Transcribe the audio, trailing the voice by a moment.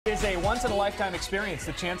It is a once-in-a-lifetime experience,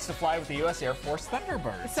 the chance to fly with the U.S. Air Force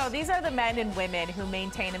Thunderbirds. So these are the men and women who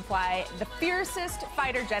maintain and fly the fiercest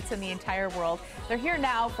fighter jets in the entire world. They're here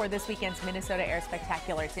now for this weekend's Minnesota Air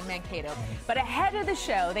Spectacular. It's in Mankato. But ahead of the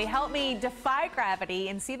show, they help me defy gravity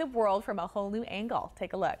and see the world from a whole new angle.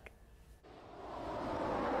 Take a look.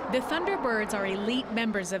 The Thunderbirds are elite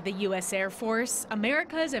members of the U.S. Air Force,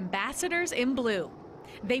 America's ambassadors in blue.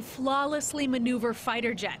 They flawlessly maneuver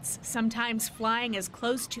fighter jets, sometimes flying as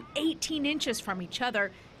close to 18 inches from each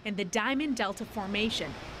other in the Diamond Delta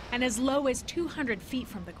formation and as low as 200 feet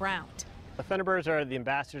from the ground. The Thunderbirds are the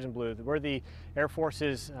ambassadors in blue. We're the Air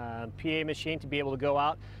Force's PA machine to be able to go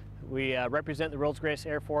out. We represent the world's greatest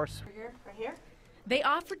Air Force. Right here. They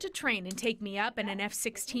offered to train and take me up in an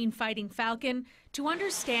F-16 Fighting Falcon to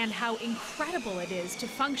understand how incredible it is to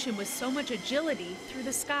function with so much agility through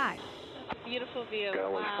the sky. Beautiful view.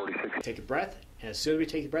 Wow. Take a breath, and as soon as we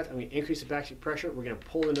take the breath, I'm going to increase the backseat pressure. We're going to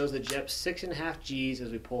pull the nose of the jet 6.5 Gs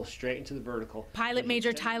as we pull straight into the vertical. Pilot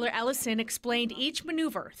Major Tyler Ellison explained each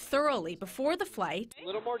maneuver thoroughly before the flight. A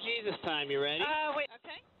little more G this time. You ready? Wait.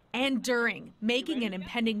 Okay. And during, making an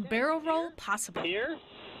impending barrel roll possible. Here.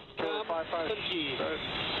 Come some G's.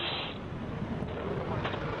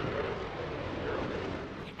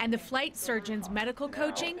 And the flight surgeon's medical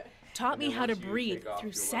coaching taught me how to breathe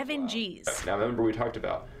through 7 Gs. Now remember we talked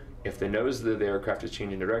about, if the nose of the aircraft is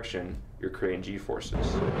changing direction, you're creating G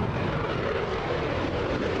forces.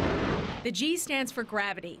 The G stands for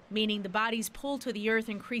gravity, meaning the body's pull to the earth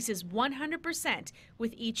increases 100%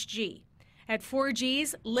 with each G. At 4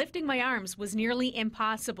 Gs, lifting my arms was nearly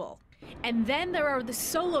impossible. And then there are the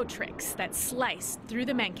solo tricks that slice through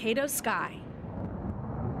the Mankato sky.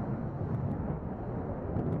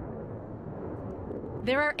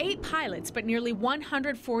 There are 8 pilots, but nearly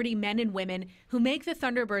 140 men and women who make the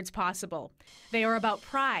Thunderbirds possible. They are about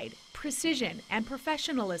pride, precision, and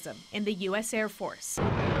professionalism in the U.S. Air Force.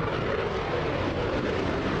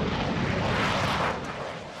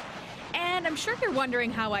 And I'm sure you're wondering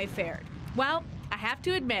how I fared. Well, I have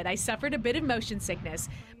to admit I suffered a bit of motion sickness,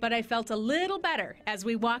 but I felt a little better as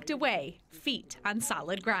we walked away, feet on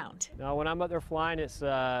solid ground. No, when I'm up there flying, it's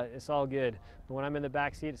all good. But when I'm in the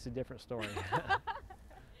back seat, it's a different story.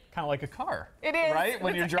 Kind of like a car. It is. Right?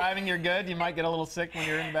 When you're driving, you're good. You might get a little sick when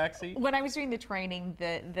you're in the back seat. When I was doing the training,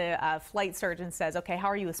 the flight surgeon says, okay, how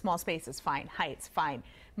are you with small spaces? Fine. Heights? Fine.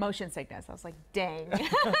 Motion sickness. I was like, dang.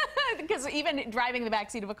 Because even driving the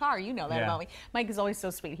back seat of a car, you know that about me. Mike is always so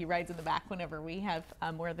sweet. He rides in the back whenever we have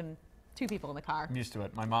more than 2 people in the car. I'm used to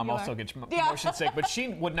it. My mom also gets motion sick, but she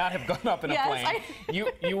would not have gone up in a plane.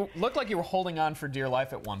 You looked like you were holding on for dear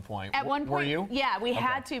life at one point. At one point, were you? Yeah, we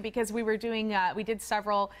had to, because we were doing, we did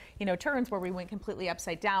several, turns where we went completely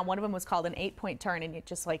upside down. One of them was called an 8-point turn, and it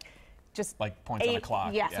just like points on a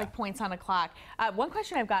clock. Yes, like points on a clock. One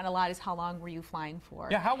question I've gotten a lot is, how long were you flying for?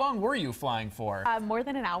 Yeah, how long were you flying for? More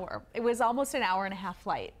than an hour. It was almost an hour and a half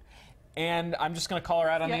flight. And I'm just going to call her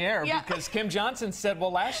out on the air because Kim Johnson said,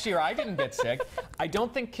 well, last year I didn't get sick. I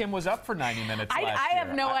don't think Kim was up for 90 minutes last year. I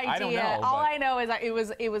have no idea. I don't know. All I know is that it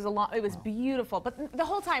was beautiful. But the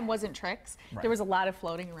whole time wasn't tricks. Right. There was a lot of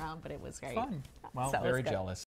floating around, but it was great. Fun. Well, so very jealous.